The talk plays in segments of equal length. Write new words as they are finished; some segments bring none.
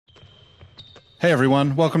Hey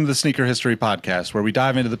everyone, welcome to the Sneaker History Podcast, where we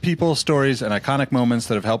dive into the people, stories, and iconic moments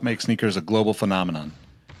that have helped make sneakers a global phenomenon.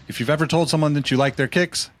 If you've ever told someone that you like their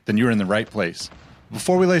kicks, then you're in the right place.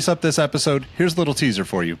 Before we lace up this episode, here's a little teaser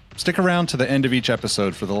for you. Stick around to the end of each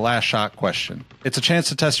episode for the last shot question. It's a chance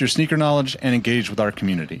to test your sneaker knowledge and engage with our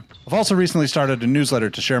community. I've also recently started a newsletter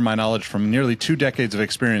to share my knowledge from nearly 2 decades of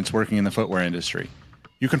experience working in the footwear industry.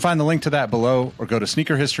 You can find the link to that below or go to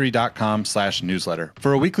sneakerhistory.com/newsletter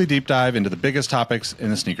for a weekly deep dive into the biggest topics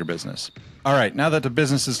in the sneaker business. All right, now that the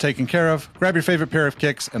business is taken care of, grab your favorite pair of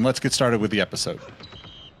kicks and let's get started with the episode.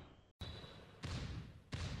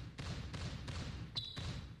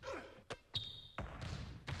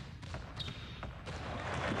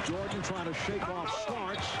 Jordan trying to shake off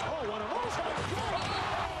Starks. Oh, one of those.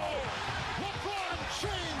 LeBron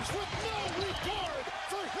James with no regard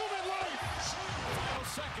for human life. Final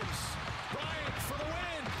seconds. Bryant for the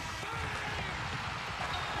win.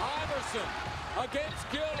 Iverson against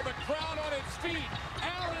Gill. The crowd on its feet.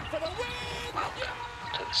 Allen for the win. Welcome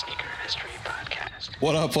to the Sneaker History Podcast.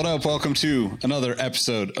 What up? Welcome to another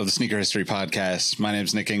episode of the Sneaker History Podcast. My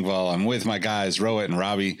name's Nick Ingvall. I'm with my guys, Rowett and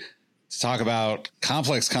Robbie, to talk about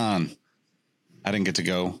Complex Con. I didn't get to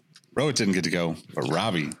go. Rowett didn't get to go, but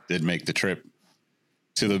Robbie did make the trip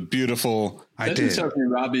to the beautiful. Doesn't tell me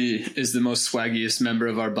Robbie is the most swaggiest member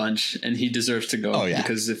of our bunch, and he deserves to go. Oh, yeah.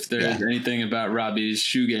 Because if there's anything about Robbie's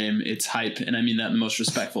shoe game, it's hype, and I mean that in the most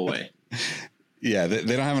respectful way. Yeah, they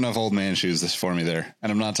don't have enough old man shoes for me there,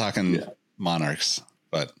 and I'm not talking Monarchs.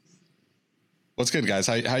 But what's good, guys?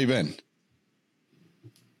 How you been?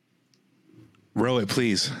 Rowett,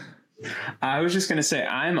 please. I was just going to say,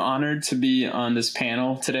 I'm honored to be on this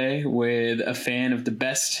panel today with a fan of the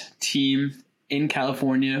best team in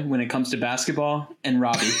California when it comes to basketball, and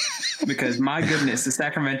Robbie, because my goodness, the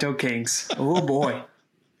Sacramento Kings. Oh boy.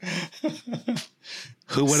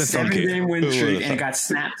 Who would have thunk it? 7-game win streak, and it got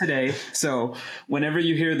snapped today. So whenever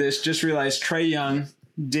you hear this, just realize Trae Young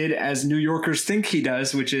did as New Yorkers think he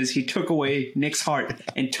does, which is he took away Nick's heart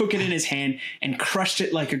and took it in his hand and crushed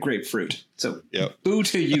it like a grapefruit. So boo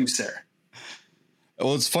to you, sir.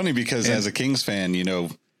 Well, it's funny because as a Kings fan, you know,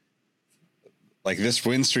 like this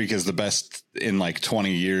win streak is the best in like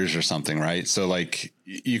 20 years or something, right? So like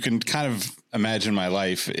you can kind of imagine my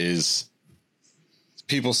life is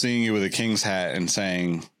people seeing you with a Kings hat and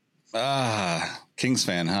saying, Kings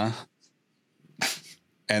fan, huh?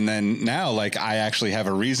 And then now, like, I actually have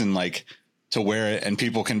a reason, like, to wear it, and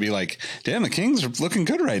people can be like, damn, the Kings are looking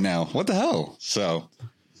good right now. What the hell? So,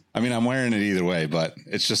 I mean, I'm wearing it either way, but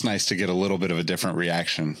it's just nice to get a little bit of a different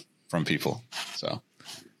reaction from people. So,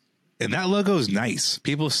 and that logo is nice.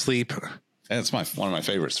 People sleep. It's one of my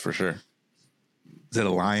favorites for sure. Is it a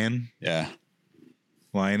lion? Yeah.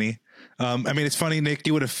 Liony. I mean, it's funny, Nick,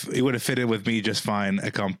 you would have fitted with me just fine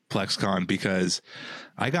at Complex Con because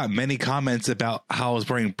I got many comments about how I was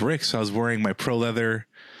wearing bricks. I was wearing my Pro Leather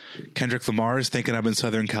Kendrick Lamar's, thinking I'm in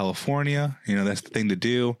Southern California. You know, that's the thing to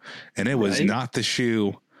do. And it was not the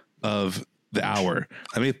shoe of the hour.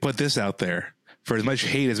 Let me put this out there. For as much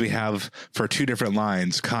hate as we have for 2 different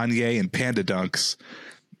lines, Kanye and Panda Dunks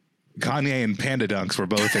were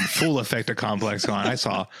both in full effect at Complex Con. I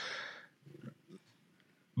saw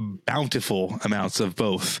bountiful amounts of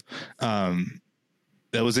both.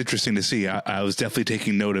 That was interesting to see. I was definitely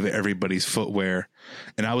taking note of everybody's footwear,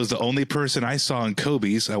 and I was the only person I saw in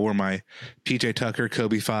Kobe's. I wore my PJ Tucker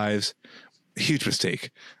Kobe 5s. Huge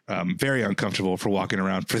mistake. Very uncomfortable for walking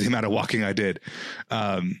around for the amount of walking I did.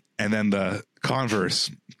 And then the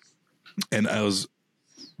Converse, and I was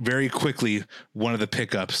very quickly, one of the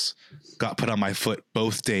pickups got put on my foot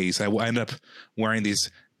both days. I ended up wearing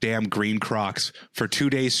these damn green Crocs for 2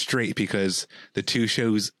 days straight because the 2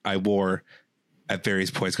 shoes I wore at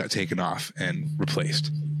various points got taken off and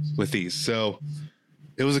replaced with these. So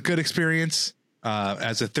it was a good experience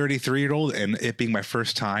as a 33-year-old, and it being my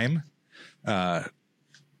first time.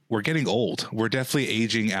 We're getting old. We're definitely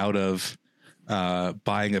aging out of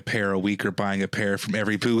buying a pair a week or buying a pair from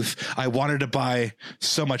every booth. I wanted to buy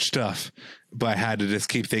so much stuff, but I had to just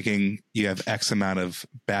keep thinking you have X amount of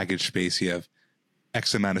baggage space. You have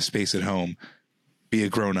X amount of space at home. Be a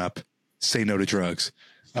grown up. Say no to drugs.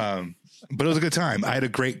 But it was a good time. I had a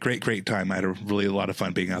great time. I had a lot of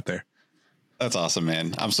fun being out there. That's awesome,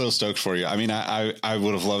 man. I'm so stoked for you. I mean, I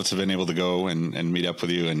would have loved to have been able to go and meet up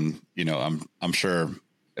with you. And, you know, I'm sure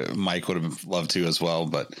Mike would have loved to as well,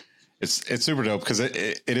 but it's super dope because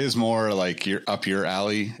it is more like you're up your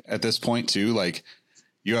alley at this point too. Like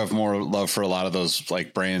you have more love for a lot of those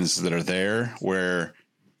like brands that are there where,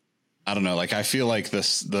 I don't know, like I feel like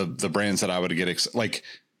the brands that I would get like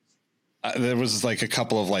there was like a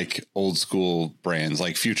couple of like old school brands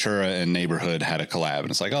like Futura and Neighborhood had a collab,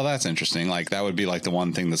 and it's like, oh, that's interesting. Like that would be like the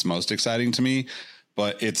one thing that's most exciting to me,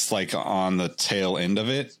 but it's like on the tail end of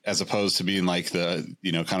it as opposed to being like the,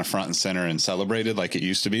 you know, kind of front and center and celebrated like it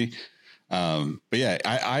used to be. But yeah,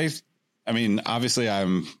 I mean, obviously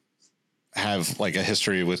have like a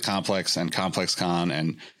history with Complex and Complex Con.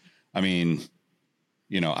 And I mean,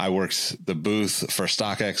 you know, I worked the booth for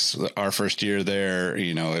StockX our first year there.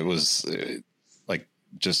 You know, it was like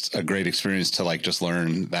just a great experience to like just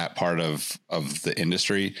learn that part of the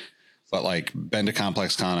industry. But like been to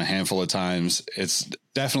Complex Con a handful of times. It's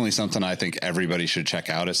definitely something I think everybody should check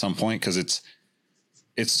out at some point, because it's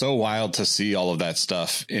so wild to see all of that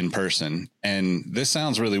stuff in person. And this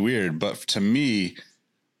sounds really weird, but to me,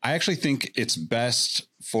 I actually think it's best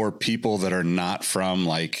for people that are not from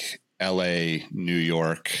like LA, New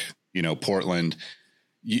York, you know, Portland,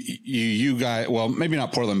 you guys, well, maybe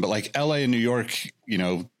not Portland, but like LA and New York, you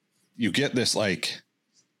know, you get this, like,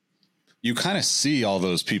 you kind of see all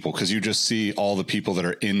those people because you just see all the people that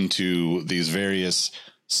are into these various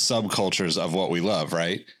subcultures of what we love.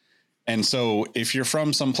 Right. And so if you're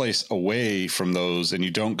from someplace away from those and you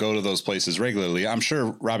don't go to those places regularly, I'm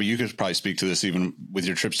sure, Robbie, you could probably speak to this even with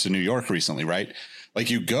your trips to New York recently, right? Like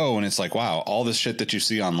you go and it's like, wow, all this shit that you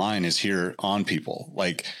see online is here on people.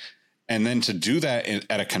 Like, and then to do that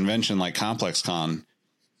at a convention like Complex Con,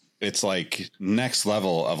 it's like next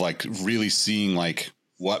level of like really seeing like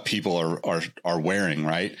what people are wearing,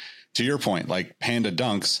 right? To your point, like Panda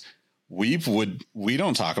Dunks, we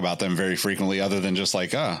don't talk about them very frequently other than just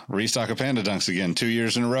like, restock of Panda Dunks again. 2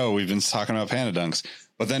 years in a row, we've been talking about Panda Dunks.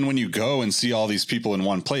 But then when you go and see all these people in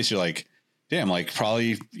one place, you're like, damn, like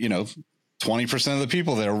probably, you know, 20% of the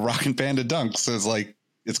people that are rocking Panda Dunks is like,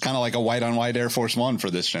 it's kind of like a white on white Air Force One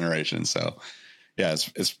for this generation. So yeah,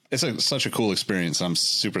 it's such a cool experience. I'm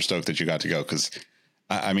super stoked that you got to go. Cause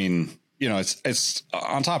I mean, you know, it's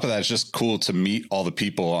on top of that, it's just cool to meet all the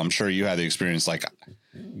people. I'm sure you had the experience, like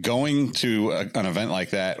going to an event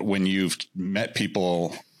like that when you've met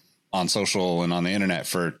people on social and on the internet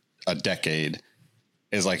for a decade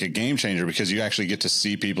is like a game changer, because you actually get to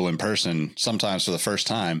see people in person sometimes for the first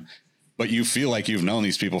time, but you feel like you've known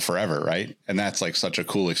these people forever. Right. And that's like such a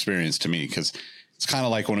cool experience to me, because it's kind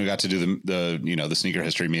of like when we got to do the sneaker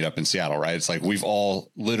history meetup in Seattle, right? It's like we've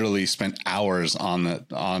all literally spent hours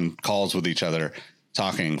on calls with each other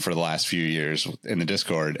talking for the last few years in the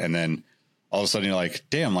Discord. And then all of a sudden you're like,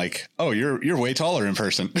 damn, like, oh, you're way taller in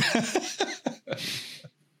person.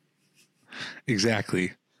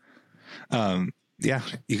 Exactly. Yeah,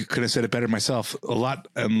 you could have said it better myself. A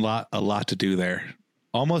lot to do there.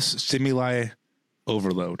 Almost stimuli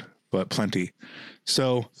overload, but plenty.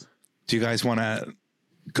 So do you guys want to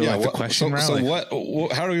go the question route? So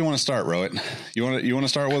how do we want to start, Rohit? You want to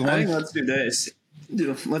start with one? I think let's do this.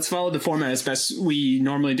 Let's follow the format as best we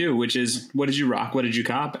normally do, which is what did you rock? What did you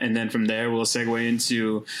cop? And then from there, we'll segue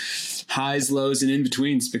into highs, lows, and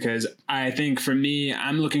in-betweens, because I think for me,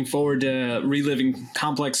 I'm looking forward to reliving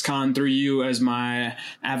Complex Con through you as my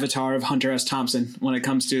avatar of Hunter S. Thompson when it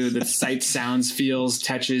comes to the sights, sounds, feels,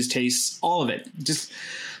 touches, tastes, all of it. Just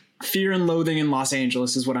fear and loathing in Los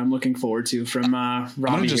Angeles is what I'm looking forward to from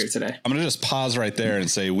Robbie here today. I'm going to just pause right there and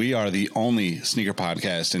say we are the only sneaker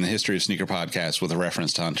podcast in the history of sneaker podcasts with a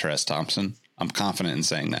reference to Hunter S. Thompson. I'm confident in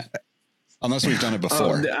saying that, unless we've done it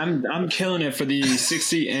before. I'm killing it for the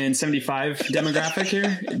 60 and 75 demographic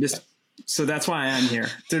here. So that's why I'm here,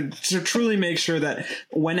 to truly make sure that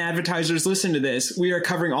when advertisers listen to this, we are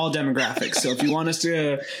covering all demographics. So if you want us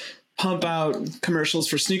to pump out commercials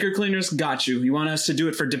for sneaker cleaners, got you. You want us to do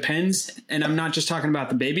it for Depends, and I'm not just talking about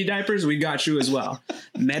the baby diapers, we got you as well.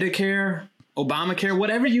 Medicare, Obamacare,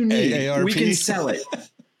 whatever you need, AARP. We can sell it.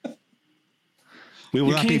 We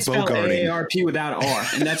will not be bogarting. AARP without R,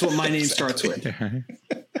 and that's what my name starts with.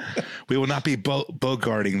 We will not be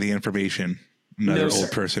bogarting the information. Another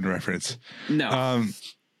old person reference. No.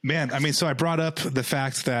 Man, I mean, so I brought up the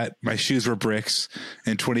fact that my shoes were bricks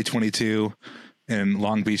in 2022. In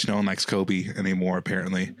Long Beach, no one likes Kobe anymore,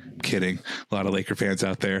 apparently. I'm kidding. A lot of Laker fans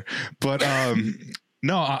out there. But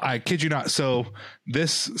no, I kid you not. So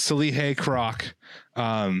this Salehe Croc,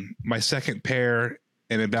 my second pair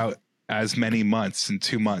in about as many months, in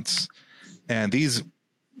 2 months. And these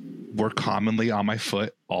were commonly on my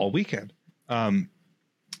foot all weekend.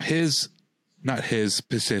 Not his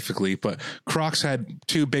specifically, but Crocs had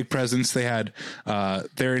two big presents. They had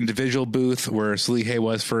their individual booth where Salehe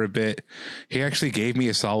was for a bit. He actually gave me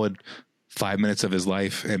a solid 5 minutes of his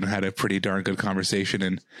life and had a pretty darn good conversation.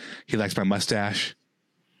 And he likes my mustache.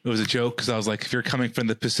 It was a joke because I was like, if you're coming from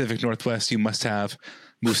the Pacific Northwest, you must have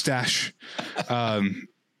mustache.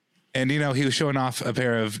 And, you know, he was showing off a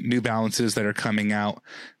pair of New Balances that are coming out,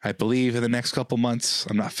 I believe, in the next couple months.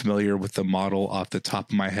 I'm not familiar with the model off the top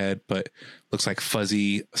of my head, but looks like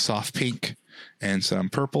fuzzy soft pink and some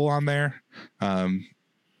purple on there.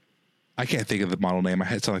 I can't think of the model name. I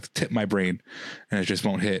had to like tip my brain and it just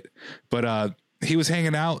won't hit. But he was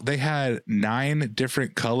hanging out. They had 9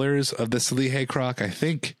 different colors of the Salihe Croc. I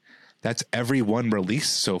think that's every one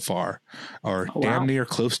released so far, or damn near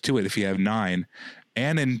close to it if you have 9.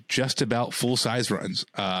 And in just about full size runs.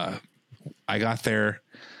 I got there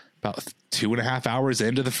about 2.5 hours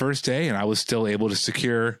into the first day, and I was still able to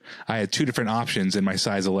secure. I had 2 different options in my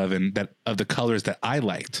size 11 that of the colors that I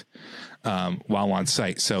liked while on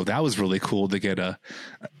site. So that was really cool to get a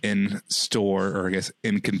in store, or I guess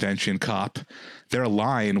in convention cop. Their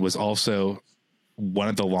line was also one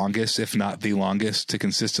of the longest, if not the longest, to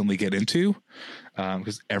consistently get into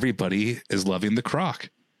because everybody is loving the Croc.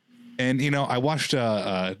 And, you know, I watched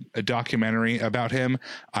a documentary about him.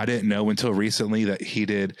 I didn't know until recently that he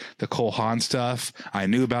did the Cole Haan stuff. I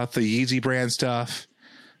knew about the Yeezy brand stuff.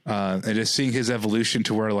 And just seeing his evolution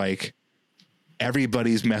to where, like,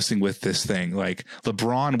 everybody's messing with this thing. Like,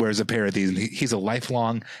 LeBron wears a pair of these, and he's a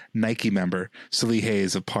lifelong Nike member. Salihe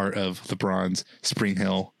is a part of LeBron's Spring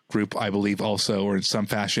Hill group, I believe, also, or in some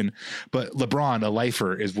fashion. But LeBron, a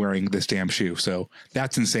lifer, is wearing this damn shoe. So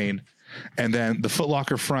that's insane. And then the Foot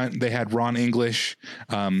Locker front, they had Ron English,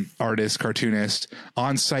 artist, cartoonist,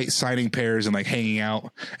 on site signing pairs and like hanging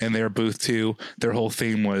out in their booth too. Their whole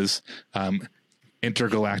theme was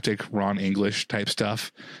intergalactic Ron English type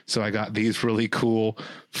stuff. So I got these really cool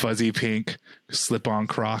fuzzy pink slip-on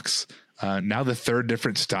Crocs. Now the 3rd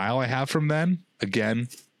different style I have from them. Again,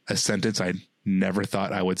 a sentence I never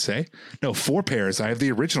thought I would say. No, 4 pairs. I have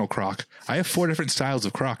the original Croc. I have 4 different styles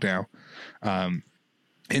of Croc now.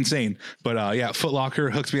 Insane. But yeah, Foot Locker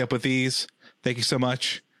hooks me up with these. Thank you so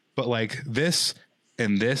much. But like this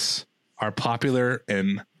and this are popular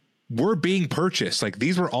and were being purchased. Like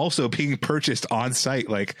these were also being purchased on site.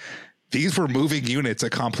 Like these were moving units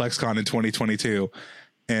at ComplexCon in 2022.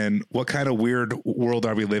 And what kind of weird world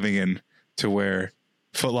are we living in to where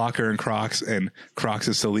Foot Locker and Crocs and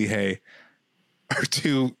Salihe are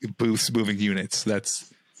 2 booths moving units? That's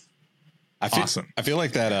awesome. I feel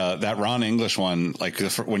like that Ron English one, like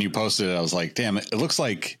when you posted it, I was like, damn, it looks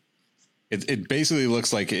like it basically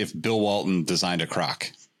looks like if Bill Walton designed a Croc.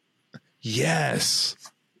 Yes,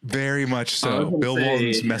 very much so. Bill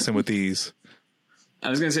Walton's messing with these. I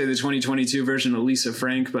was going to say the 2022 version of Lisa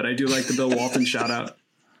Frank, but I do like the Bill Walton shout out.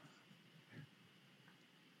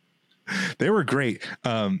 They were great.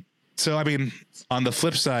 So, I mean, on the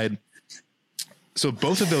flip side, so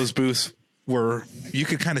both of those booths where you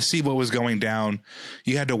could kind of see what was going down.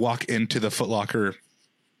 You had to walk into the Foot Locker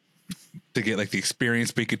to get like the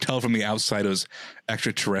experience, but you could tell from the outside it was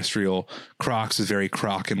extraterrestrial. Crocs is very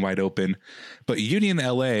Croc and wide open, but Union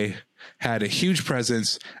LA had a huge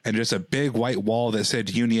presence and just a big white wall that said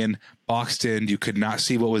Union boxed in. You could not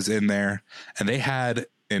see what was in there. And they had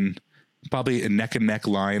probably a neck and neck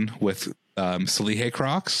line with Salihe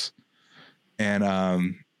Crocs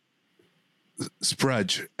and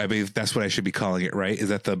Sprudge. I mean, that's what I should be calling it, right? Is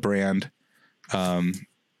that the brand?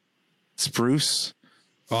 Spruce.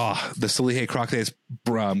 Oh, the Salihe Croc has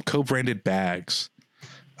co-branded bags.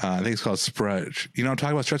 I think it's called Sprudge. You know what I'm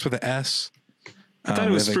talking about? Starts with an S. I thought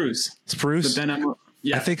it was Spruce. Spruce? But then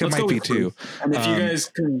I think it might be too. And if you guys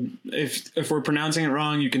can, if we're pronouncing it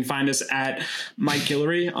wrong, you can find us at Mike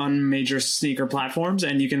Guillory on major sneaker platforms,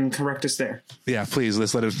 and you can correct us there. Yeah, please.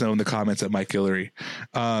 Let's let us know in the comments at Mike Guillory.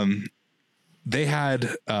 They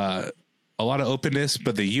had a lot of openness,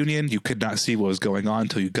 but the Union, you could not see what was going on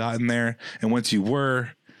until you got in there. And once you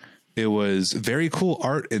were, it was very cool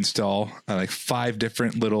art install, like 5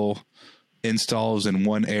 different little installs in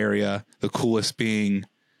one area. The coolest being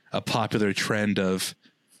a popular trend of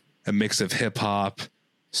a mix of hip hop,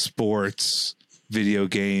 sports, video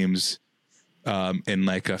games, and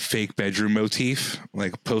like a fake bedroom motif,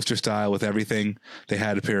 like poster style with everything. They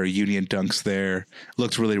had a pair of Union Dunks there.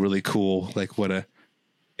 Looked really, really cool. Like what a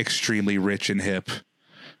extremely rich and hip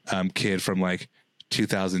kid from like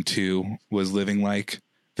 2002 was living like.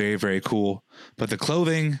 Very, very cool. But the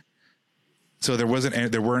clothing, so there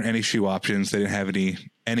weren't any shoe options. They didn't have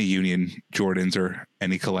any Union Jordans or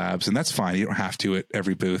any collabs, and that's fine. You don't have to at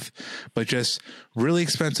every booth, but just really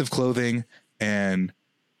expensive clothing and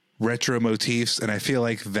retro motifs. And I feel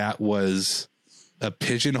like that was a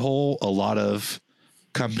pigeonhole a lot of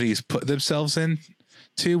companies put themselves in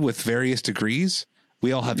to with various degrees.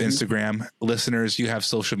 We all have Instagram. Listeners, you have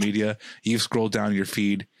social media. You've scrolled down your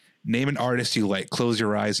feed. Name an artist you like, close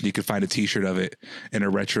your eyes, and you can find a t-shirt of it in a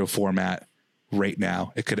retro format right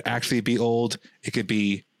now. It could actually be old. It could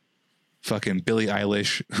be fucking Billie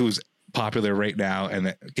Eilish, who's popular right now, and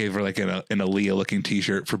that gave her like an Aaliyah looking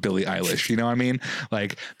t-shirt for Billie Eilish. You know what I mean?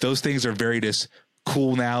 Like those things are very just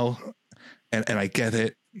cool now. And I get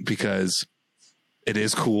it because it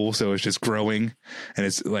is cool. So it's just growing, and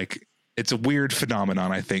it's like, it's a weird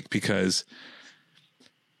phenomenon, I think, because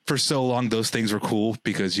for so long, those things were cool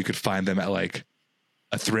because you could find them at like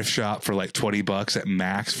a thrift shop for like $20 at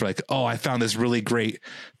max for like, oh, I found this really great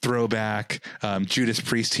throwback Judas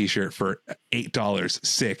Priest t-shirt for $8.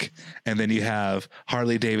 Sick. And then you have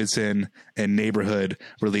Harley Davidson and Neighborhood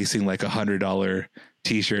releasing like $100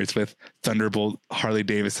 t-shirts with Thunderbolt Harley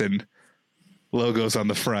Davidson logos on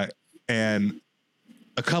the front. And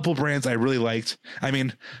a couple brands I really liked. I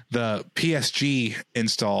mean, the PSG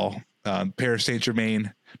install, Paris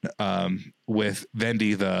Saint-Germain with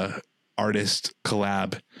Vendy, the artist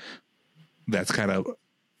collab that's kind of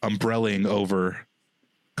umbrelling over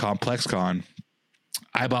ComplexCon.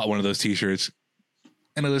 I bought one of those t-shirts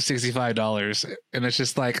and it was $65, and it's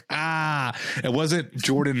just like, it wasn't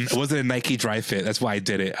Jordan, it wasn't a Nike dry fit. That's why I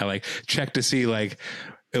did it. I like checked to see like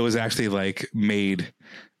it was actually like made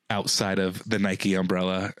outside of the Nike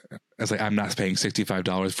umbrella. I was like, I'm not paying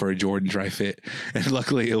 $65 for a Jordan dry fit. And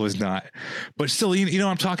luckily it was not. But still, you know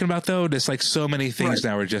what I'm talking about though? There's like so many things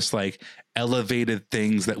now are just like elevated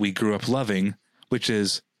things that we grew up loving, which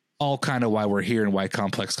is all kind of why we're here and why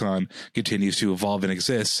ComplexCon continues to evolve and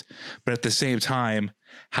exist. But at the same time,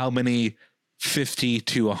 how many $50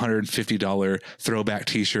 to $150 throwback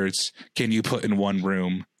t-shirts can you put in one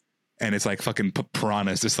room? And it's like fucking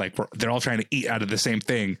piranhas, just like they're all trying to eat out of the same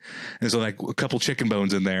thing. And so like a couple chicken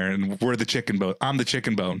bones in there, and we're the chicken bone. I'm the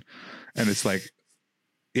chicken bone. And it's like,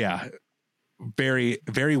 yeah, very,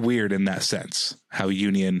 very weird in that sense, how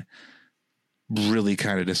Union really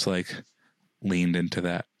kind of just like leaned into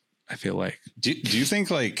that. I feel like. Do you think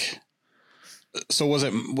like, so was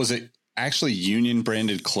it actually Union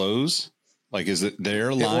branded clothes? Like, is it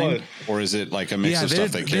their line or is it like a mix of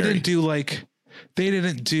stuff they carry? They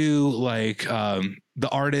didn't do like the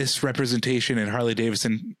artist representation, and Harley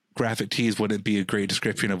Davidson graphic tees wouldn't be a great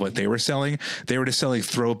description of what they were selling. They were just selling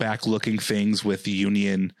throwback looking things with the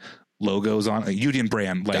Union logos on a Union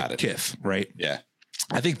brand, like Kith, right? Yeah.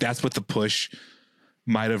 I think that's what the push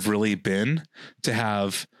might have really been, to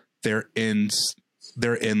have their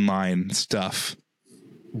inline stuff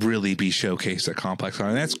really be showcased at ComplexCon.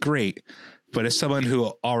 And that's great. But as someone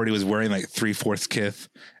who already was wearing like 3/4 Kith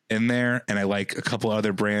in there, and I like a couple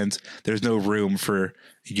other brands, there's no room for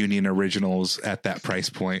Union originals at that price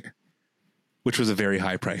point, which was a very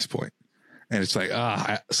high price point. And it's like,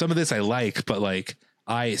 some of this I like, but like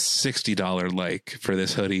 $60 like for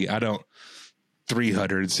this hoodie. I don't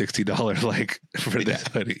 $360 like for that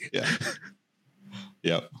hoodie. Yeah.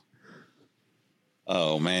 Yep.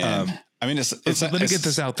 Oh man. I mean, let me get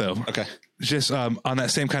this out though. Okay. Just on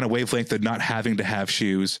that same kind of wavelength of not having to have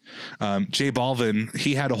shoes. J Balvin,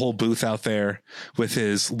 he had a whole booth out there with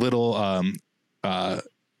his little, it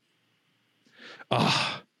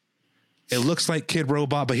looks like Kid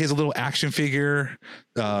Robot, but he has a little action figure.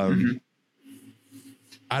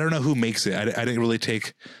 I don't know who makes it. I didn't really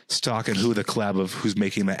take stock in who the collab of who's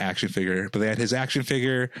making the action figure, but they had his action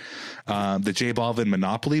figure, the J Balvin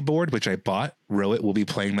Monopoly board, which I bought. Rowett will be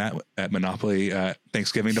playing that at Monopoly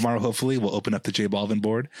Thanksgiving tomorrow. Hopefully we'll open up the J Balvin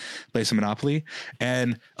board, play some Monopoly,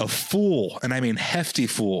 and a full, and I mean hefty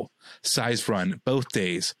full size run both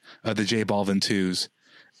days of the J Balvin 2s,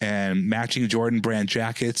 and matching Jordan brand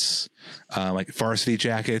jackets, like varsity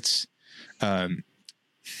jackets,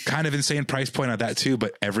 kind of insane price point on that too,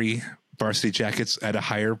 but every varsity jacket's at a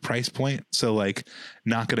higher price point. So like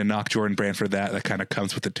not going to knock Jordan brand for that. That kind of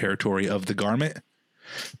comes with the territory of the garment,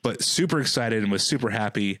 but super excited and was super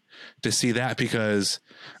happy to see that, because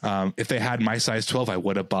if they had my size 12, I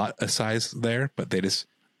would have bought a size there, but it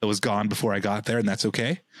was gone before I got there, and that's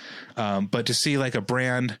okay. But to see like a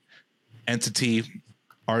brand entity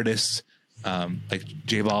artists like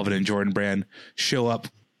J Balvin and Jordan brand show up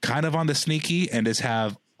kind of on the sneaky and just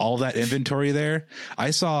have all that inventory there. I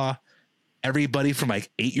saw everybody from like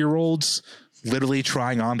 8-year-olds literally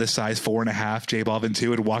trying on the size 4.5 J Balvin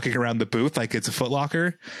 2 and walking around the booth like it's a Foot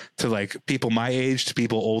Locker, to like people my age to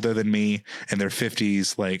people older than me in their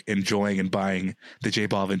 50s, like enjoying and buying the J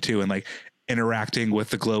Balvin 2 and like interacting with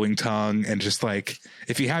the glowing tongue. And just like,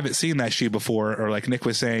 if you haven't seen that shoe before, or like Nick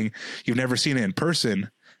was saying, you've never seen it in person,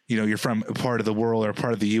 you're from a part of the world or a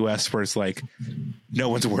part of the US where it's like no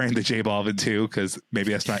one's wearing the J Balvin 2 because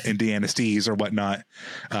maybe that's not Indiana Steez or whatnot.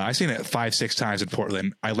 I've seen it 5-6 times in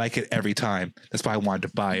Portland. I like it every time. That's why I wanted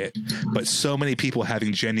to buy it. But so many people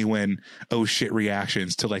having genuine oh shit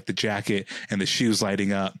reactions to like the jacket and the shoes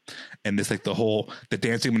lighting up, and this like the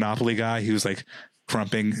dancing Monopoly guy, he was like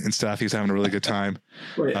crumping and stuff. He was having a really good time.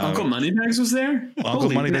 Wait, Uncle Moneybags was there? Uncle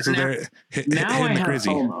Moneybags was there. Now I have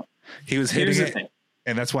FOMO. He was hitting it.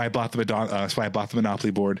 And that's why I bought the Monopoly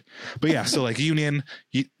board. But yeah, so like Union,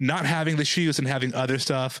 not having the shoes and having other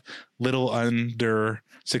stuff, little under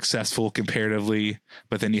successful comparatively.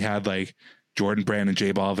 But then you had like Jordan Brand and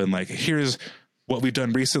J Balvin, like, here's what we've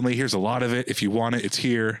done recently. Here's a lot of it. If you want it, it's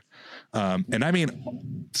here. And I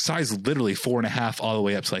mean, size literally 4.5 all the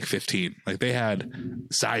way up to like 15. Like they had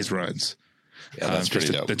size runs. Yeah, that's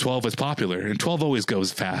pretty dope. The 12 was popular, and 12 always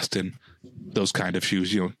goes fast in those kind of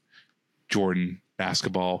shoes. Jordan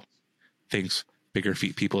basketball things bigger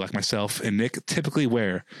feet people like myself and Nick typically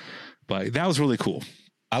wear, but that was really cool.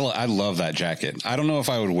 I love that jacket. I don't know if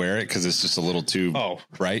I would wear it because it's just a little too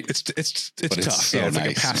bright. It's tough. It's so it's nice,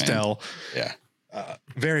 like a pastel. Man. Yeah,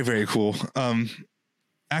 very very cool.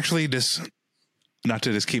 Actually, just not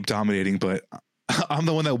to just keep dominating, but I'm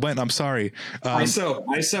the one that went. I'm sorry. I saw.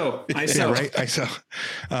 Yeah, right. I saw.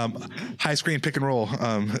 High screen pick and roll.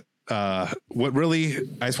 What really,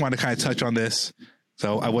 I just want to kind of touch on this.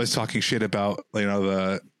 So I was talking shit about,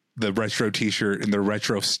 the retro t-shirt and the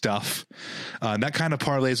retro stuff. That kind of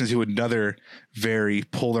parlays into another very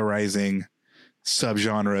polarizing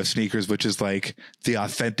subgenre of sneakers, which is like the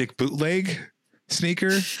authentic bootleg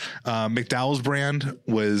sneaker. McDowell's brand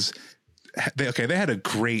was, they had a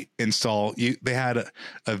great install. They had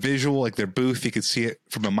a visual, like their booth, you could see it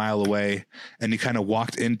from a mile away, and you kind of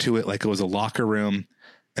walked into it like it was a locker room.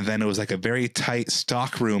 And then it was like a very tight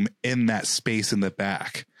stock room in that space in the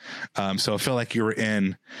back. So I felt like you were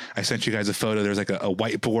I sent you guys a photo. There's like a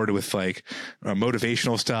whiteboard with like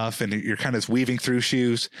motivational stuff, and you're kind of weaving through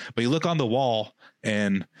shoes, but you look on the wall,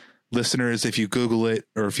 and listeners, if you Google it,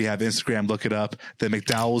 or if you have Instagram, look it up, the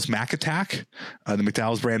McDowell's Mac Attack, the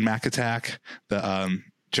McDowell's brand Mac Attack, the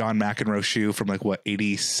John McEnroe shoe from like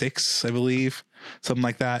 86, I believe, something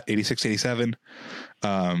like that. 86, 87.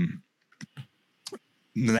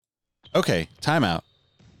 Okay, time out.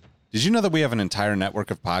 Did you know that we have an entire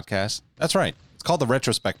network of podcasts? That's right. It's called the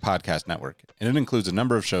Retrospect Podcast Network, and it includes a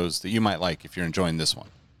number of shows that you might like if you're enjoying this one.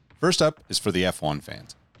 First up is for the F1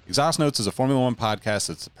 fans. Exhaust Notes is a Formula One podcast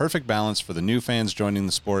that's the perfect balance for the new fans joining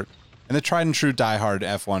the sport and the tried and true diehard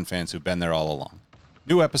F1 fans who've been there all along.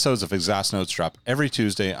 New episodes of Exhaust Notes drop every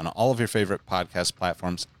Tuesday on all of your favorite podcast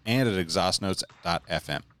platforms and at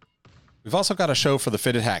exhaustnotes.fm. We've also got a show for the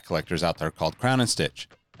fitted hat collectors out there called Crown and Stitch.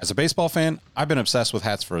 As a baseball fan, I've been obsessed with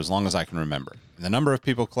hats for as long as I can remember, and the number of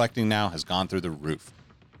people collecting now has gone through the roof.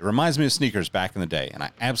 It reminds me of sneakers back in the day, and I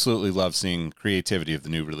absolutely love seeing creativity of the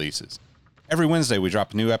new releases. Every Wednesday, we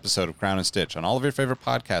drop a new episode of Crown and Stitch on all of your favorite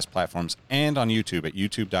podcast platforms and on YouTube at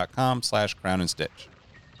youtube.com/crownandstitch.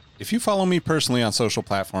 If you follow me personally on social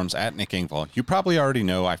platforms at Nick Engvall, you probably already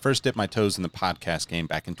know I first dipped my toes in the podcast game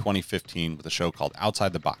back in 2015 with a show called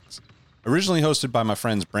Outside the Box. Originally hosted by my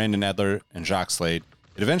friends Brandon Edler and Jacques Slade,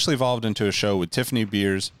 it eventually evolved into a show with Tiffany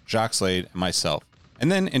Beers, Jacques Slade, and myself,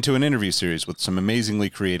 and then into an interview series with some amazingly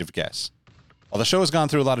creative guests. While the show has gone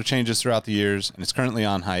through a lot of changes throughout the years and is currently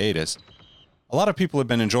on hiatus, a lot of people have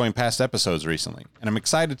been enjoying past episodes recently, and I'm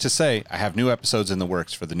excited to say I have new episodes in the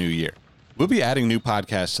works for the new year. We'll be adding new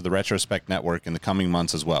podcasts to the Retrospect Network in the coming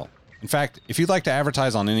months as well. In fact, if you'd like to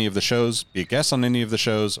advertise on any of the shows, be a guest on any of the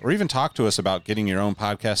shows, or even talk to us about getting your own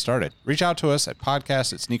podcast started, reach out to us at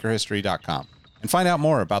podcast@sneakerhistory.com. And find out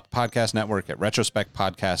more about the podcast network at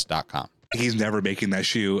retrospectpodcast.com. He's never making that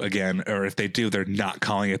shoe again, or if they do, they're not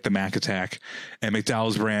calling it the Mac Attack. And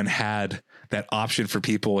McDowell's brand had that option for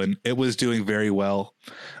people, and it was doing very well.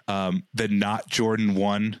 The Not Jordan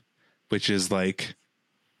 1, which is like,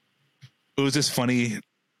 it was just funny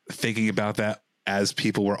thinking about that as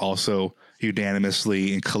people were also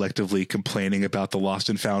unanimously and collectively complaining about the Lost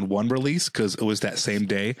and Found 1 release, because it was that same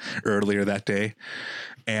day, earlier that day.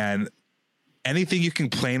 And anything you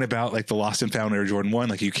complain about, like the Lost and Found Air Jordan 1,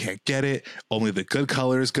 like you can't get it, only the good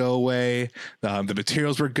colors go away, the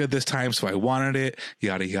materials were good this time, so I wanted it,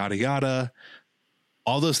 yada, yada, yada.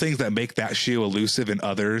 All those things that make that shoe elusive and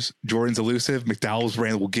others, Jordan's elusive, McDowell's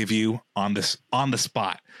brand will give you on the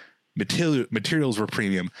spot. Materials were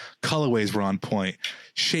premium, colorways were on point,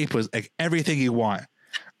 shape was like everything you want.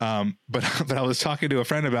 But I was talking to a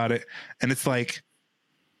friend about it, and it's like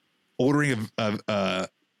ordering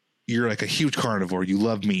you're like a huge carnivore, you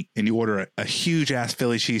love meat, and you order a huge ass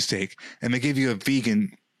Philly cheesesteak, and they give you a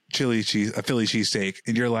vegan Philly cheesesteak,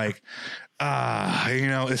 and you're like,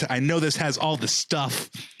 I know this has all the stuff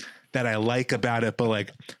that I like about it, but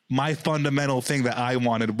like my fundamental thing that I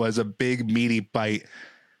wanted was a big meaty bite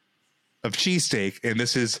of cheesesteak, and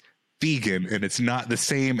this is vegan, and it's not the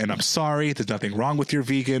same. And I'm sorry, there's nothing wrong with your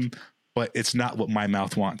vegan, but it's not what my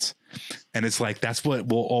mouth wants. And it's like, that's what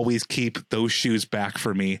will always keep those shoes back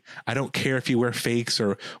for me. I don't care if you wear fakes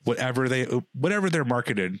or whatever they're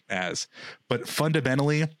marketed as, but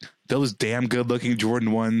fundamentally, those damn good looking Jordan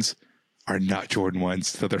 1s are not Jordan 1s.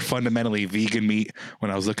 So they're fundamentally vegan meat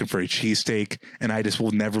when I was looking for a cheesesteak, and I just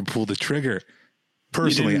will never pull the trigger.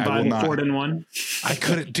 Personally, I will not. Borden one. I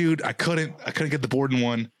couldn't, dude. I couldn't get the Borden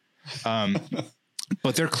one.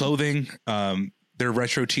 But their clothing, their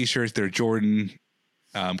retro t-shirts, their Jordan,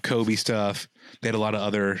 Kobe stuff. They had a lot of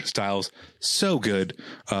other styles. So good.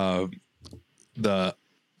 The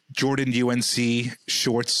Jordan UNC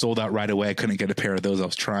shorts sold out right away. I couldn't get a pair of those. I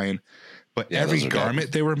was trying, but every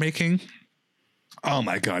garment they were making, oh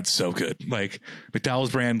my God, so good. Like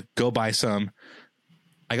McDowell's brand, go buy some.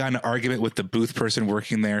 I got in an argument with the booth person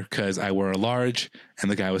working there because I wore a large, and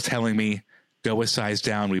the guy was telling me, go a size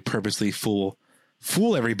down. We purposely fool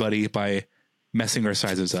everybody by messing our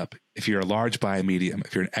sizes up. If you're a large, buy a medium.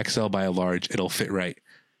 If you're an XL, buy a large. It'll fit right.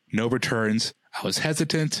 No returns. I was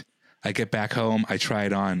hesitant. I get back home. I try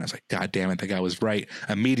it on. I was like, God damn it, that guy was right.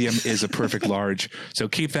 A medium is a perfect large. So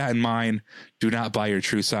keep that in mind. Do not buy your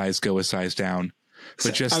true size. Go a size down.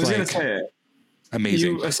 But just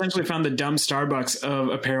amazing. You essentially found the dumb Starbucks of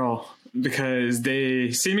apparel, because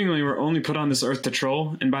they seemingly were only put on this earth to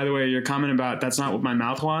troll. And by the way, your comment about that's not what my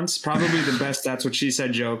mouth wants, probably the best that's what she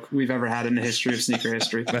said joke we've ever had in the history of sneaker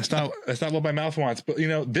history. That's not what my mouth wants. But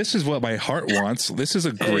this is what my heart wants. This is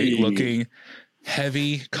a great looking,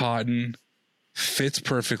 heavy cotton, fits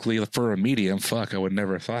perfectly for a medium. Fuck, I would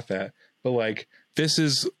never have thought that. But like, this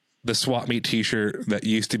is the swap meet t-shirt that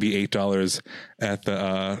used to be $8 at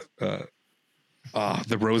the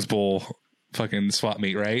Rose Bowl fucking swap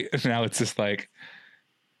meet, right? Now it's just like,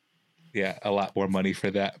 yeah, a lot more money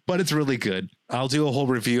for that, but it's really good. I'll do a whole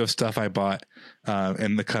review of stuff I bought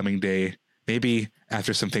in the coming day, maybe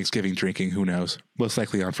after some Thanksgiving drinking, who knows, most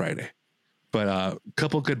likely on Friday. But a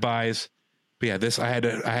couple good buys. But yeah, this I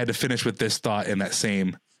had to finish with this thought in that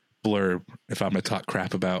same blurb if I'm going to talk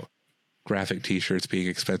crap about graphic t-shirts being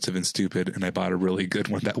expensive and stupid, and I bought a really good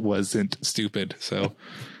one that wasn't stupid. So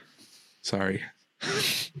sorry.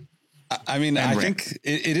 I mean, I think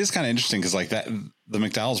it is kind of interesting because like that, the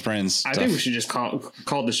McDowell's brand stuff. I think we should just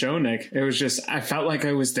call the show, Nick. It was just, I felt like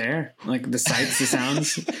I was there, like the sights, the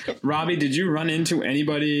sounds. Robbie, did you run into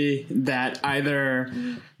anybody that either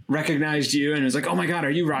recognized you and was like, oh my God,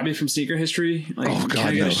 are you Robbie from Sneaker History? Like, oh God, can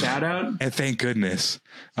I get a shout out? And thank goodness.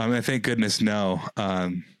 No.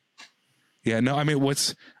 Yeah, no, I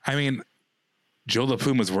mean, Joe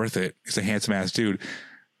LaPume was worth it. He's a handsome ass dude.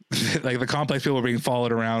 Like the complex people were being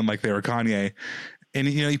followed around like they were Kanye, and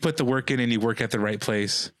you put the work in and you work at the right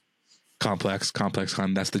place. Complex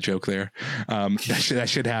con. That's the joke there. That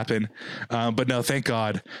should happen. But no, thank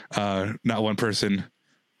God, not one person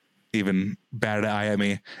even batted an eye at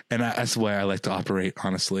me, and that's the way I like to operate.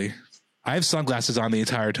 Honestly, I have sunglasses on the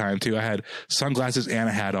entire time too. I had sunglasses and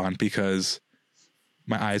a hat on because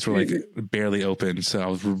my eyes were like barely open, so I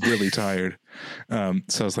was really tired. So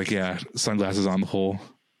I was like, yeah, sunglasses on the whole.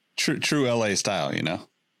 True LA style,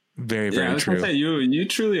 Very, yeah, very I was true. gonna say, you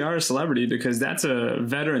truly are a celebrity, because that's a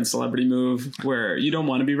veteran celebrity move where you don't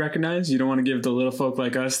want to be recognized. You don't want to give the little folk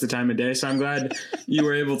like us the time of day. So I'm glad you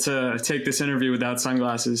were able to take this interview without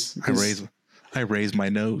sunglasses. I raise my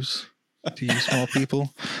nose to you small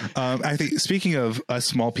people. I think speaking of us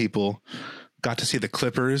small people, got to see the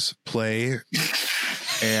Clippers play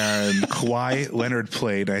and Kawhi Leonard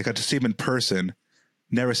played. I got to see him in person.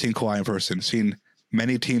 Never seen Kawhi in person. Seen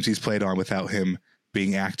many teams he's played on without him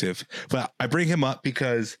being active. But I bring him up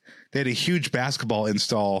because they had a huge basketball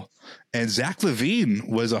install, and Zach LaVine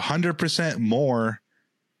was 100% more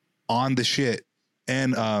on the shit,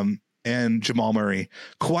 and Jamal Murray.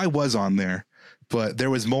 Kawhi was on there, but there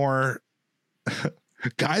was more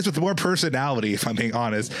guys with more personality, if I'm being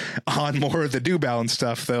honest, on more of the New Balance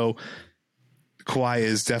stuff, though. Kawhi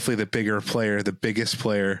is definitely the bigger player, the biggest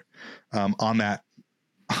player on that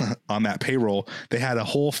payroll. They had a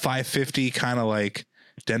whole 550 kind of like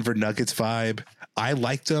Denver Nuggets vibe. I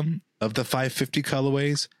liked them of the 550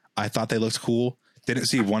 colorways. I thought they looked cool. Didn't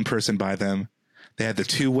see one person buy them. They had the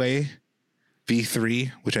two-way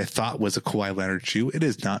V3, which I thought was a Kawhi Leonard shoe. It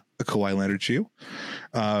is not a Kawhi Leonard shoe.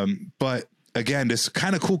 But again, this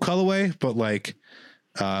kind of cool colorway, but like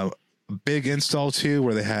big install too,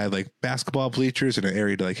 where they had like basketball bleachers and an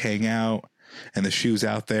area to like hang out. and the shoes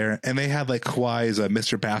out there. And they had like Kawhi's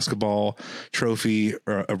Mr. Basketball trophy,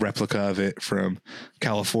 or a replica of it from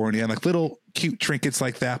California, and like little cute trinkets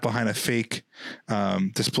like that behind a fake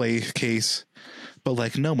display case. But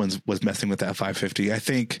like no one was messing with that 550. I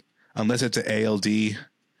think unless it's an ALD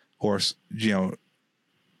or, you know,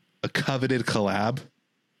 a coveted collab,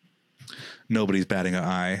 nobody's batting an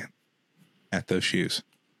eye at those shoes.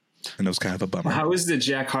 And it was kind of a bummer. How is the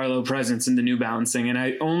Jack Harlow presence in the New Balancing? And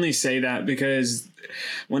I only say that because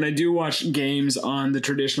when I do watch games on the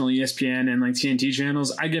traditional ESPN and like TNT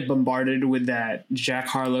channels, I get bombarded with that Jack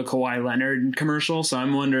Harlow, Kawhi Leonard commercial. So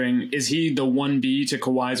I'm wondering, is he the 1B to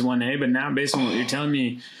Kawhi's 1A? But now based on what you're telling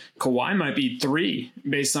me, Kawhi might be 3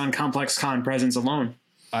 based on Complex Con presence alone.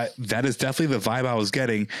 That is definitely the vibe I was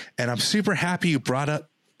getting. And I'm super happy you brought up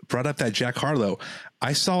that Jack Harlow.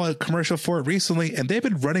 I saw a commercial for it recently, and they've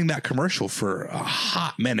been running that commercial for a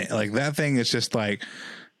hot minute. Like that thing is just like,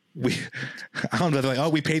 I don't know, they're like, oh,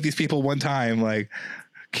 we paid these people one time, like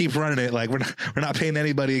keep running it. Like we're not paying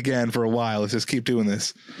anybody again for a while. Let's just keep doing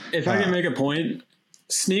this. If I can make a point,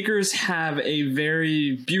 sneakers have a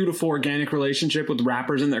very beautiful organic relationship with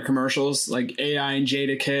rappers in their commercials, like AI and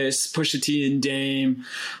Jadakiss, Pusha T and Dame.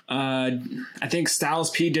 I think Styles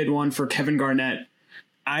P did one for Kevin Garnett.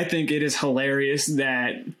 I think it is hilarious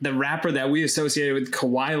that the rapper that we associated with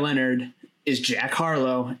Kawhi Leonard is Jack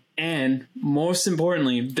Harlow. And most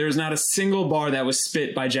importantly, there's not a single bar that was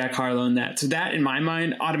spit by Jack Harlow in that. So that, in my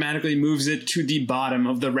mind, automatically moves it to the bottom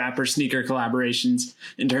of the rapper sneaker collaborations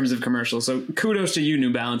in terms of commercials. So kudos to you,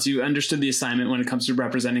 New Balance. You understood the assignment when it comes to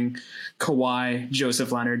representing Kawhi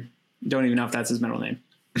Joseph Leonard. Don't even know if that's his middle name.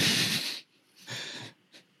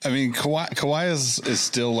 I mean, Kawhi is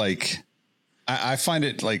still like, I find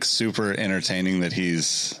it like super entertaining that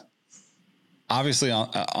he's obviously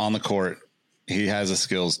on the court. He has the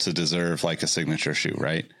skills to deserve like a signature shoe,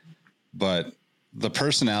 right? But the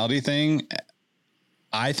personality thing,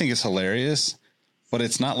 I think is hilarious, but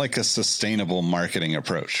it's not like a sustainable marketing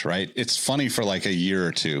approach, right? It's funny for like a year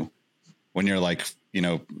or two when you're like, you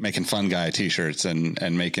know, making fun guy t-shirts and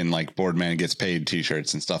making like Boardman Gets Paid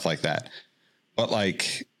t-shirts and stuff like that. But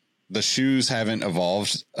like the shoes haven't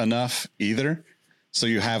evolved enough either. So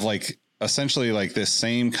you have like essentially like this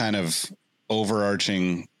same kind of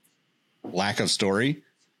overarching lack of story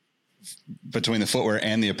between the footwear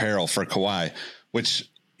and the apparel for Kawhi, which,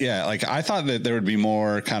 yeah, like I thought that there would be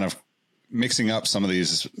more kind of mixing up some of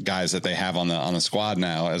these guys that they have on the squad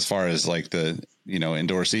now, as far as like the, you know,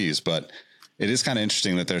 endorsees, but it is kind of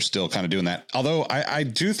interesting that they're still kind of doing that. Although I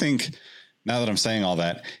do think, now that I'm saying all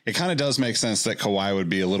that, it kind of does make sense that Kawhi would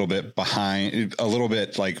be a little bit behind, a little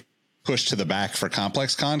bit like pushed to the back for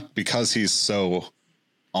Complex Con, because he's so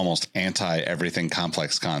almost anti everything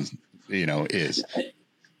Complex Con, you know, is.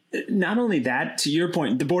 Not only that, to your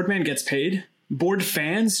point, the Boardman Gets Paid. Board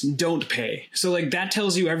fans don't pay. So like that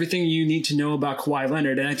tells you everything you need to know about Kawhi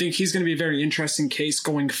Leonard. And I think he's going to be a very interesting case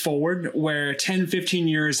going forward, where 10, 15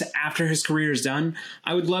 years after his career is done,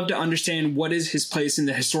 I would love to understand what is his place in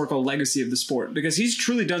the historical legacy of the sport, because he's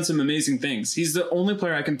truly done some amazing things. He's the only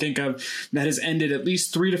player I can think of that has ended at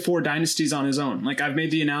least 3 to 4 dynasties on his own. Like I've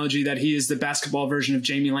made the analogy that he is the basketball version of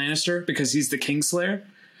Jaime Lannister because he's the Kingslayer.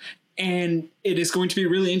 And it is going to be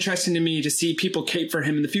really interesting to me to see people cape for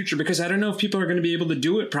him in the future, because I don't know if people are going to be able to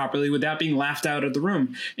do it properly without being laughed out of the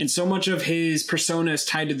room. And so much of his persona is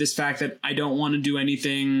tied to this fact that I don't want to do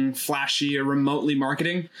anything flashy or remotely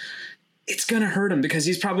marketing. It's going to hurt him because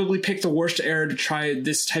he's probably picked the worst era to try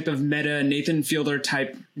this type of meta Nathan Fielder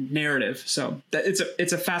type narrative. So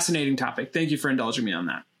it's a fascinating topic. Thank you for indulging me on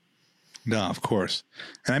that. No, of course.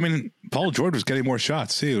 And I mean, Paul George was getting more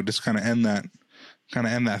shots too. Just kind of end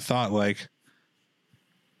that thought. Like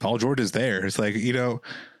Paul George is there. It's like, you know,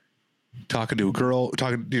 talking to a girl,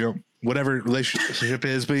 you know, whatever relationship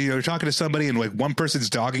is, but you know, you're talking to somebody and like one person's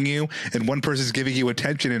dogging you and one person's giving you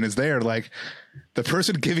attention and is there. Like the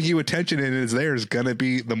person giving you attention and is there is going to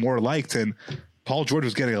be the more liked. And Paul George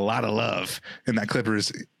was getting a lot of love in that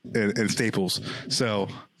Clippers and Staples. So,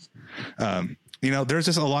 you know, there's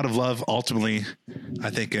just a lot of love ultimately, I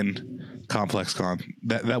think, in Complex Con.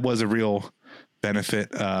 That was a real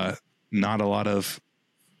benefit. Not a lot of,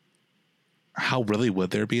 how really would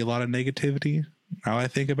there be a lot of negativity now I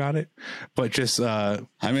think about it, but just I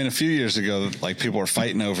mean, a few years ago, like people were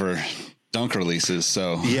fighting over dunk releases.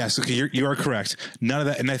 So yes, okay, you are correct. None of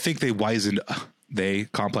that, and I think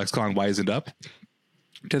Complex Con wisened up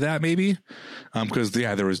to that maybe, because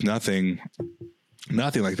there was nothing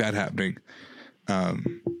like that happening.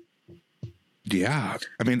 Yeah,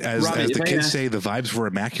 I mean, as the kids say, the vibes were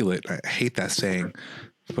immaculate. I hate that saying,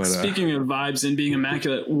 But Speaking of vibes and being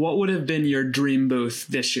immaculate, what would have been your dream booth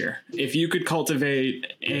this year? If you could cultivate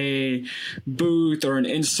a booth or an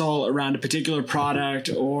install around a particular product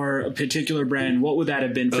or a particular brand, what would that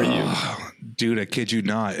have been for you? dude, I kid you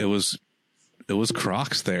not, it was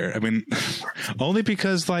Crocs there. I mean, only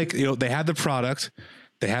because like, you know, they had the product,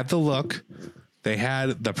 they had the look, they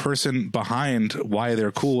had the person behind why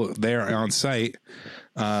they're cool there on site.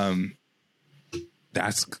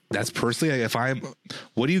 That's personally, like,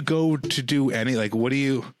 what do you go to do what do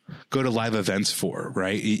you go to live events for,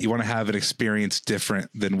 right? You want to have an experience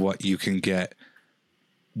different than what you can get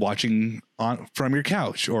watching from your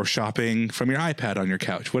couch or shopping from your iPad on your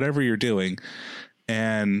couch, whatever you're doing.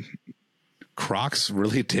 And Crocs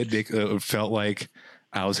really did make felt like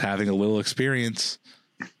I was having a little experience.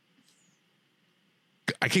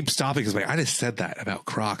 I keep stopping because I just said that about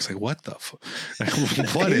Crocs. Like, what the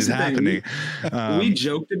what is happening? We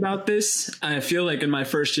joked about this. I feel like in my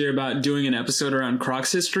first year about doing an episode around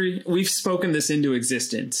Crocs history, we've spoken this into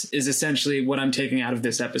existence is essentially what I'm taking out of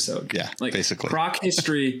this episode. Yeah, like basically. Croc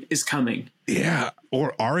history is coming. Yeah,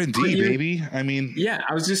 or R&D, baby. I mean, yeah,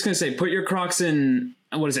 I was just going to say, put your Crocs in,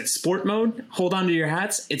 what is it, sport mode? Hold on to your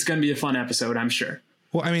hats. It's going to be a fun episode, I'm sure.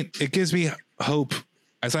 Well, I mean, it gives me hope.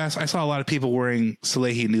 I saw a lot of people wearing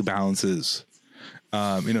Salehi New Balances.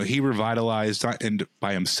 You know, he revitalized, and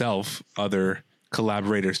by himself, other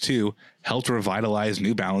collaborators too, helped revitalize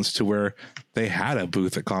New Balance to where they had a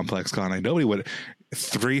booth at ComplexCon. Like, nobody would.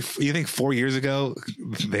 You think 4 years ago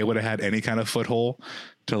they would have had any kind of foothold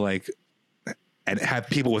to like and have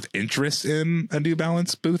people with interest in a New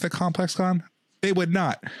Balance booth at ComplexCon? They would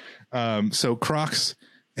not. So Crocs,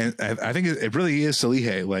 and I think it really is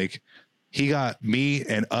Salehi. Like, he got me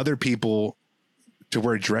and other people to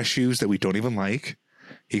wear dress shoes that we don't even like.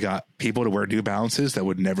 He got people to wear New Balances that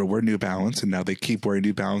would never wear New Balance, and now they keep wearing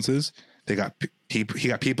New Balances. He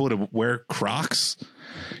got people to wear Crocs.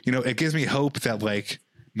 You know, it gives me hope that like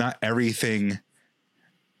not everything.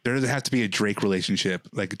 There doesn't have to be a Drake relationship,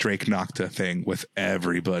 like Drake Nocta thing with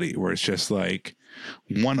everybody, where it's just like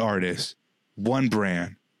one artist, one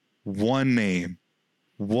brand, one name,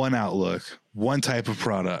 one outlook, one type of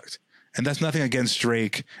product. And that's nothing against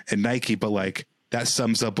Drake and Nike, but like that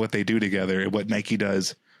sums up what they do together and what Nike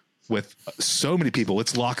does with so many people.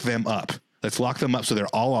 Let's lock them up. Let's lock them up so they're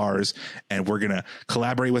all ours, and we're going to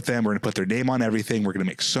collaborate with them. We're going to put their name on everything. We're going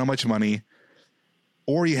to make so much money.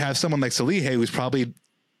 Or you have someone like Salehi, who's probably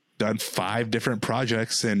done 5 different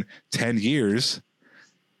projects in 10 years,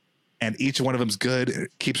 and each one of them's good.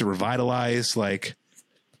 It keeps it revitalized. Like,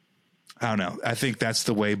 I don't know. I think that's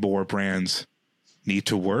the way more brands need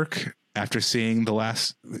to work. After seeing the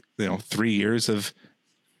last, 3 years of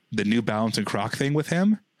the New Balance and Croc thing with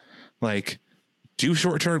him, like, do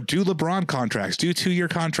short-term, do LeBron contracts, do 2-year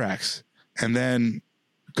contracts, and then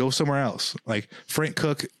go somewhere else. Like Frank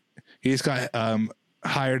Cook, he just got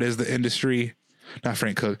hired as the industry, not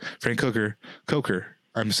Frank Cook, Frank Coker.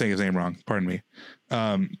 I'm saying his name wrong. Pardon me.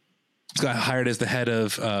 Got hired as the head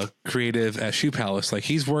of creative at Shoe Palace. Like,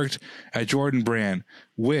 he's worked at Jordan Brand,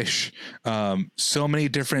 Wish, so many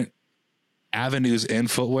different avenues in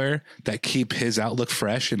footwear that keep his outlook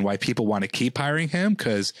fresh, and why people want to keep hiring him,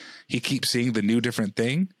 because he keeps seeing the new different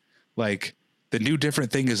thing. Like, the new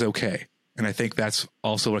different thing is okay. And I think that's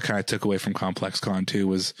also what kind of took away from ComplexCon too,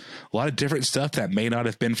 was a lot of different stuff that may not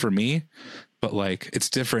have been for me, but like, it's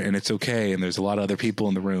different and it's okay. And there's a lot of other people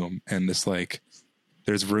in the room, and it's like,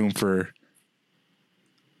 there's room for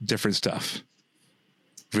different stuff.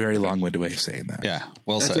 Very long-winded way of saying that. Yeah,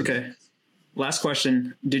 well That's said. okay. Last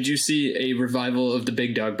question. Did you see a revival of the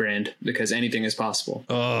Big Dog brand? Because anything is possible.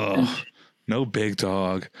 Oh, no Big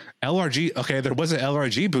Dog. LRG. Okay, there was an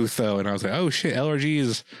LRG booth though, and I was like, oh shit, LRG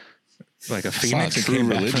is like a phoenix. I saw a True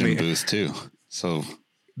Religion booth too. So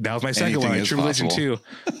that was my second one. True Religion too.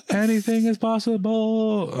 Anything is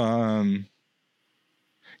possible.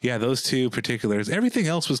 Yeah, those two particulars. Everything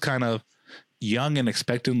else was kind of young and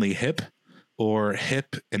expectantly hip, or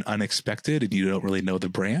hip and unexpected, and you don't really know the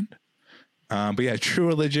brand. But yeah, True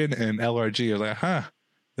Religion and LRG are like,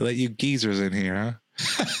 they let you geezers in here,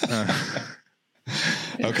 huh?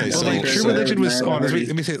 Okay, well, so like, True Religion was on. Let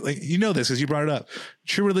me say, like, you know this because you brought it up.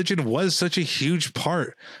 True Religion was such a huge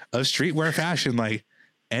part of streetwear fashion. Like,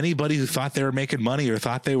 anybody who thought they were making money or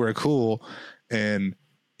thought they were cool, and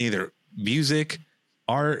either music,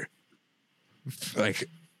 art, like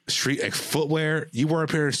street, like footwear, you wore a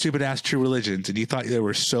pair of stupid ass True Religions and you thought they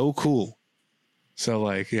were so cool. So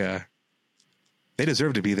like, yeah, they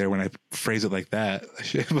deserve to be there when I phrase it like that.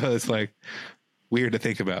 But it's like weird to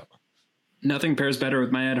think about. Nothing pairs better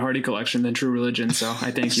with my Ed Hardy collection than True Religion. So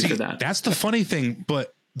I thank you for that. That's the funny thing.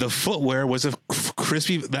 But the footwear was a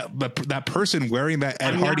crispy that person wearing that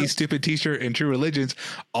Ed Hardy stupid t-shirt in True Religions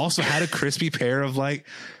also had a crispy pair of like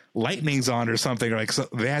lightnings on or something, or like so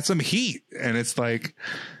they had some heat, and it's like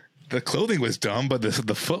the clothing was dumb, but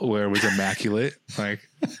the footwear was immaculate. Like,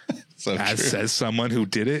 So as true. says someone who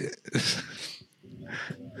did it.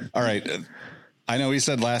 All right. I know he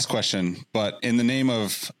said last question, but in the name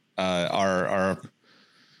of our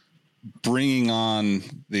bringing on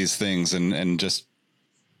these things and just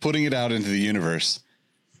putting it out into the universe,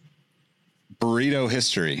 burrito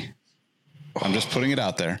history. I'm just putting it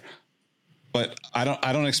out there, but I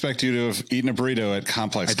don't expect you to have eaten a burrito at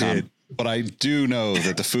Complex Con, did. but I do know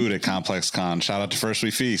that the food at Complex Con, shout out to First We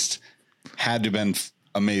Feast, had to have been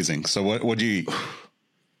amazing. So what'd you eat?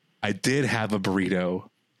 I did have a burrito.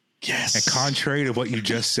 Yes. And contrary to what you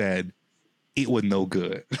just said, it was no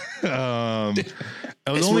good. It was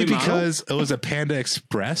It's only remodel? because it was a Panda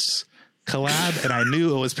Express collab, and I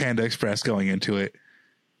knew it was Panda Express going into it.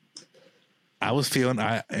 I was feeling,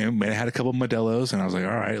 I had a couple of Modelo's, and I was like,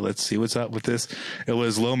 all right, let's see what's up with this. It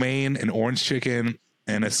was lo mein and orange chicken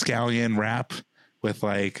and a scallion wrap with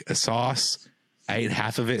like a sauce. I ate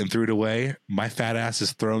half of it and threw it away. My fat ass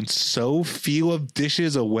has thrown so few of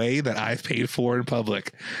dishes away that I've paid for in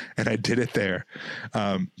public, and I did it there.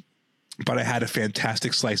 But I had a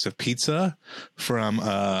fantastic slice of pizza from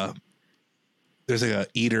there's like a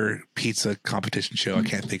eater pizza competition show. I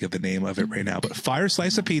can't think of the name of it right now, but fire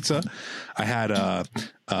slice of pizza. I had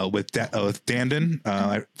with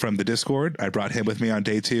Dandon from the Discord. I brought him with me on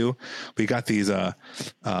day 2. We got these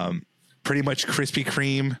pretty much Krispy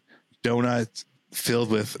Kreme donuts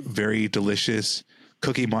filled with very delicious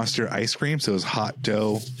Cookie Monster ice cream. So it was hot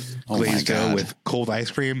dough, glazed dough with cold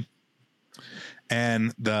ice cream.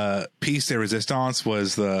 And the piece de resistance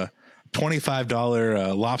was the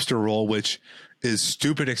 $25 lobster roll, which is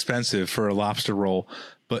stupid expensive for a lobster roll,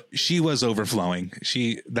 but she was overflowing.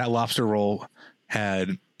 That lobster roll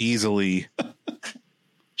had easily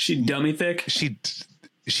She dummy thick.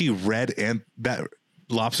 she read, and that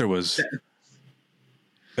lobster was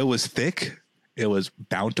thick. It was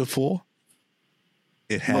bountiful.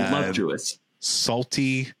 It had Voluptuous.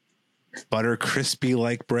 salty, butter crispy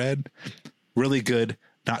like bread. Really good.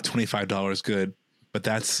 Not $25 good, but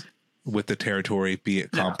that's with the territory, be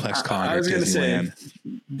it Complex Con I or was going to say,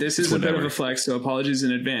 Disneyland. this is a bit of whatever. a flex, so apologies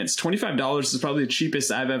in advance. $25 is probably the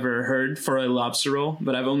cheapest I've ever heard for a lobster roll,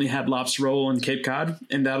 but I've only had lobster roll in Cape Cod,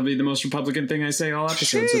 and that'll be the most Republican thing I say all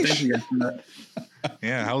episode, so thank you guys for that.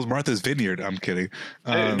 Yeah, how was Martha's Vineyard? I'm kidding.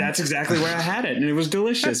 That's exactly where I had it, and it was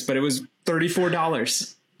delicious, but it was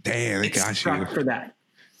 $34. Damn, they got you. For that.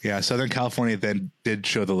 Yeah, Southern California then did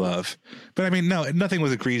show the love. But I mean, no, nothing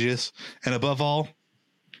was egregious. And above all,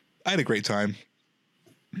 I had a great time.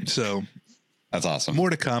 So That's awesome. more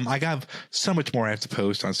to come. I got so much more I have to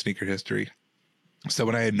post on Sneaker History. So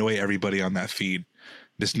when I annoy everybody on that feed,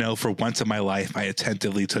 just know for once in my life, I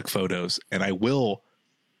attentively took photos, and I will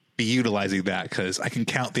be utilizing that because I can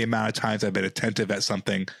count the amount of times I've been attentive at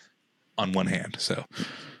something on one hand. So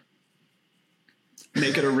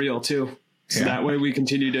Make it a reel, too. So Yeah. that way we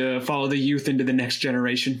continue to follow the youth into the next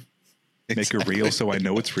generation. make it real so I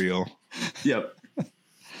know it's real. Yep.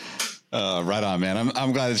 Right on, man.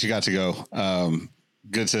 I'm glad that you got to go.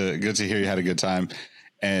 Good to hear you had a good time.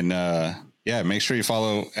 And yeah, make sure you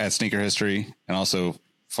follow at Sneaker History and also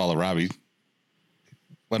follow Robbie.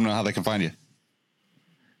 Let them know how they can find you.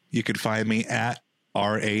 You can find me at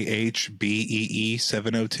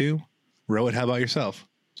RAHBEE702. Rohit, how about yourself?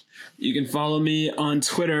 You can follow me on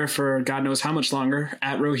Twitter for God knows how much longer,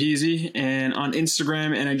 at Roheezy, and on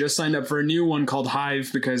Instagram. And I just signed up for a new one called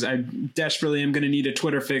Hive because I desperately am going to need a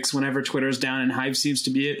Twitter fix whenever Twitter's down, and Hive seems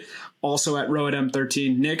to be it. Also at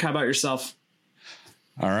RohitM13. Nick, how about yourself?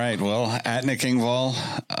 All right. Well, at Nick Ingval,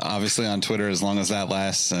 obviously on Twitter as long as that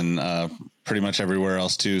lasts, and pretty much everywhere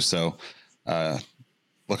else too. So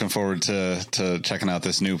looking forward to checking out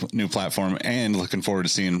this new platform, and looking forward to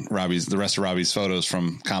seeing the rest of Robbie's photos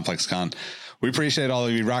from Complex Con. We appreciate all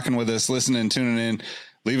of you rocking with us, listening, tuning in.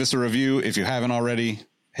 Leave us a review if you haven't already.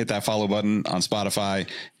 Hit that follow button on Spotify.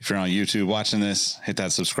 If you're on YouTube watching this, hit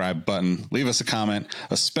that subscribe button. Leave us a comment,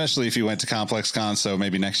 especially if you went to Complex Con, so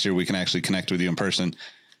maybe next year we can actually connect with you in person.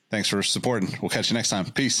 Thanks for supporting. We'll catch you next time.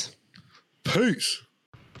 Peace. Peace.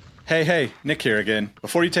 Hey, Nick here again.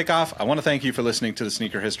 Before you take off, I want to thank you for listening to the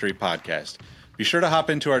Sneaker History Podcast. Be sure to hop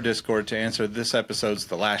into our Discord to answer this episode's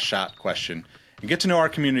The Last Shot question and get to know our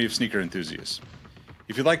community of sneaker enthusiasts.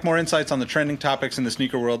 If you'd like more insights on the trending topics in the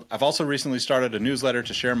sneaker world, I've also recently started a newsletter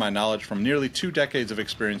to share my knowledge from nearly 2 decades of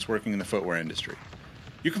experience working in the footwear industry.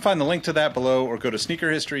 You can find the link to that below or go to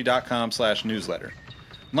sneakerhistory.com/newsletter.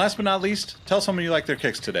 And last but not least, tell someone you like their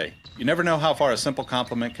kicks today. You never know how far a simple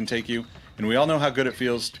compliment can take you, and we all know how good it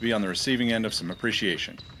feels to be on the receiving end of some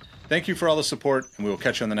appreciation. Thank you for all the support, and we will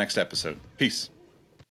catch you on the next episode. Peace.